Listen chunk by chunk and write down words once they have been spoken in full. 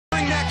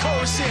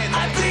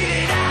I bleed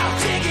it out,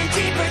 digging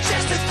deeper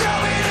just to throw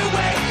it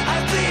away. I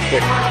bleed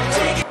it out,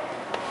 digging.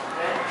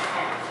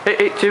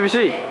 Hey,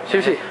 TPC.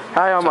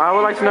 Hi, I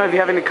would like to know if you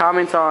have any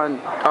comments on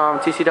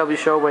T.C.W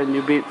show when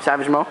you beat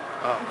Savage Moe.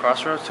 Oh,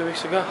 Crossroads 2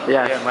 weeks ago?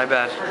 Yeah. Yeah, my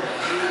bad.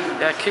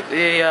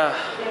 Yeah,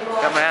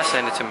 got my ass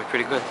handed to me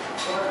pretty good.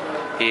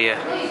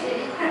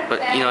 But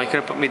you know, he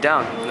couldn't put me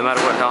down, no matter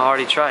how hard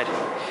he tried.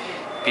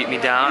 Beat me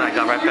down, I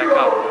got right back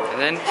up,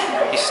 and then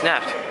he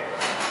snapped.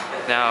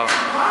 Now,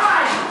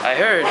 I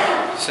heard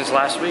since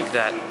last week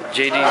that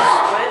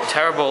JD's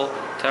terrible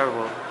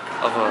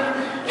of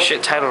a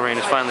shit title reign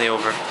is finally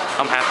over.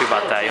 I'm happy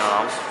about that, you know.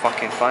 I'm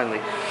fucking finally.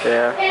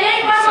 Yeah.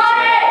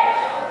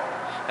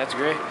 That's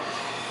great.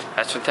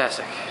 That's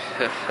fantastic.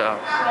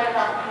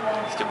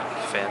 Stupid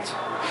fans.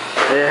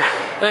 Yeah.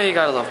 Hey, you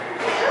gotta love them.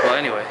 Well,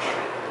 anyway,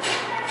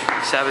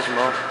 Savage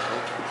Moe.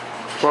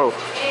 Whoa.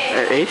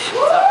 Ace?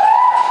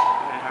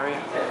 Hurry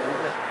up.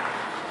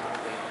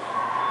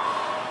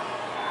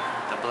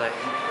 Double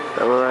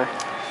A.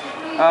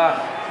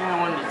 I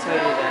wanted to tell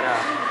you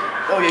that.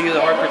 Oh yeah, you're the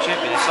hardcore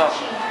champion. I saw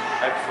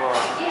right before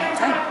the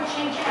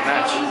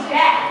match.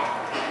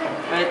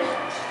 But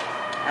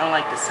I don't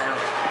like the sound.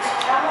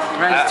 It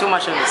runs too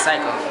much of the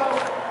cycle.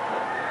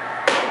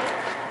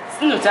 It's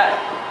the new title.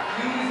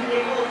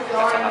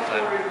 That's a hot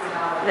title.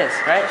 It is,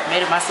 right?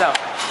 Made it myself.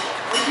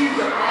 You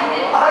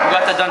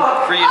got that done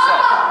for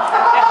yourself.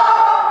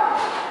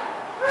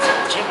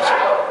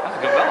 Championship. That's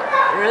a good belt.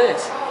 Here it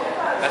is.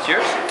 That's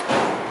yours?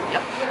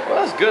 Yep.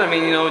 Well, that's good. I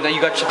mean, you know, that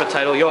you got a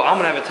title. Yo, I'm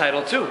gonna have a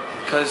title too.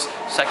 Because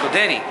Psycho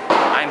Danny,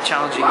 I'm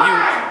challenging you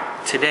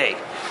today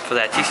for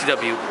that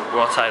T.C.W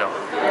world title.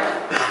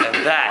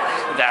 And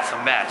that's a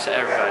match that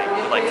everybody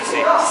would like to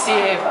see. See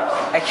if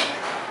I'm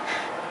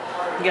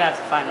gonna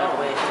have to find another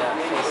way to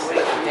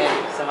face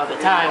Danny some other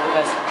time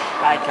because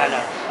I kind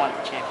of want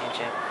the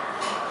championship.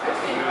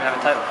 You don't have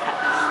a title.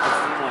 That's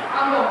the point.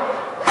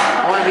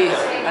 I want to be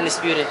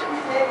undisputed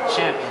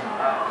champion.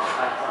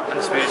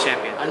 Undisputed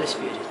champion.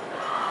 Undisputed.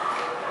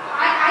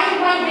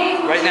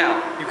 Right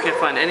now, you can't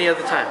find any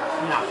other time.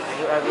 No,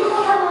 I really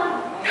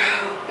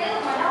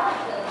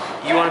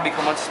You want to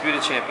become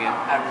undisputed champion do.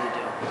 I really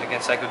do.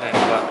 against Psycho Danny,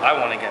 but I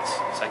won against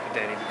Psycho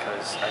Danny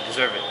because I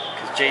deserve it.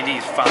 Because JD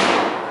is finally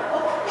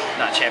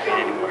not champion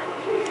anymore.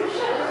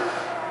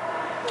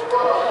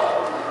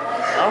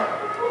 No?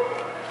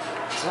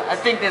 So I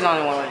think there's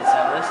only one way to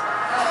settle this.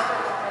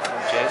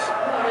 Which is?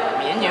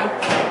 Me and you.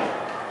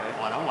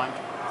 Okay. One-on-one.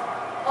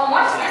 Oh,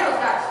 my sandals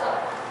got stuck.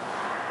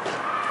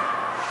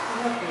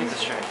 Let me get this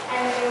straight.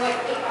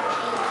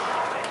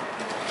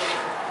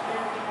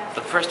 For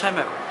the first time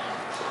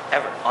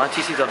ever on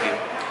TCW,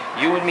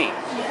 you and me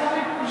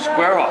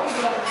square off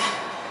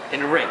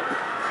in the ring.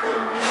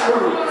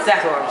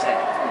 Exactly what I'm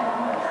saying.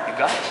 You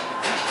got it.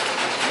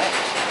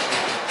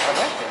 All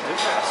right then, dude.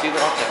 I'll see you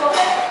out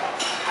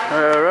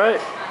there. All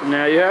right.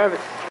 Now you have it.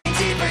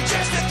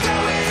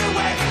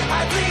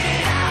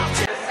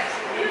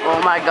 Oh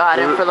my god,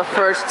 and for the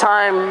first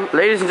time,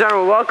 Ladies and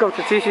gentlemen, welcome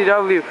to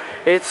TCW.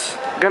 It's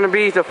gonna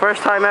be the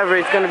first time ever.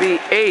 It's gonna be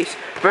Ace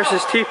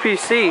versus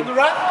TPC.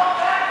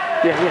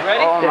 Yeah.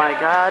 Ready? oh my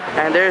god,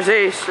 And there's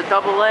Ace. the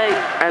double A.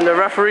 And the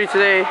referee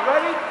today,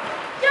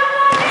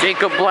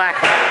 Jacob Black.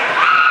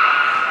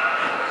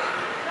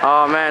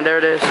 Oh man, there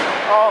it is.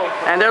 Oh.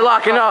 And they're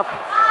locking up.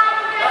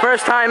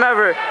 First time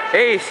ever.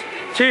 Ace,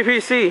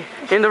 TPC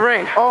in the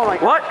ring. Oh my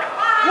god. What?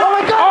 Oh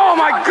my god. Oh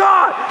my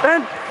god!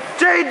 And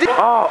JD.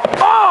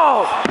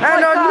 Oh!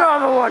 And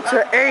another one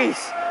to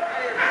Ace.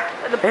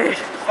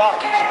 Ace.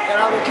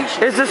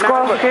 It's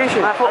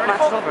disqualification.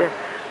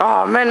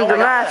 Oh man, the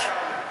match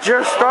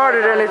just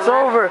started and it's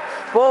over.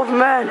 Both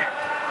men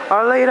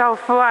are laid out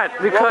flat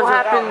because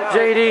of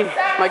JD.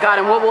 My god,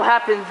 and what will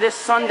happen this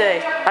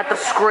Sunday at the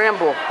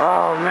Scramble?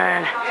 Oh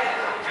man.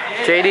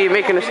 JD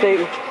making a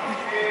statement.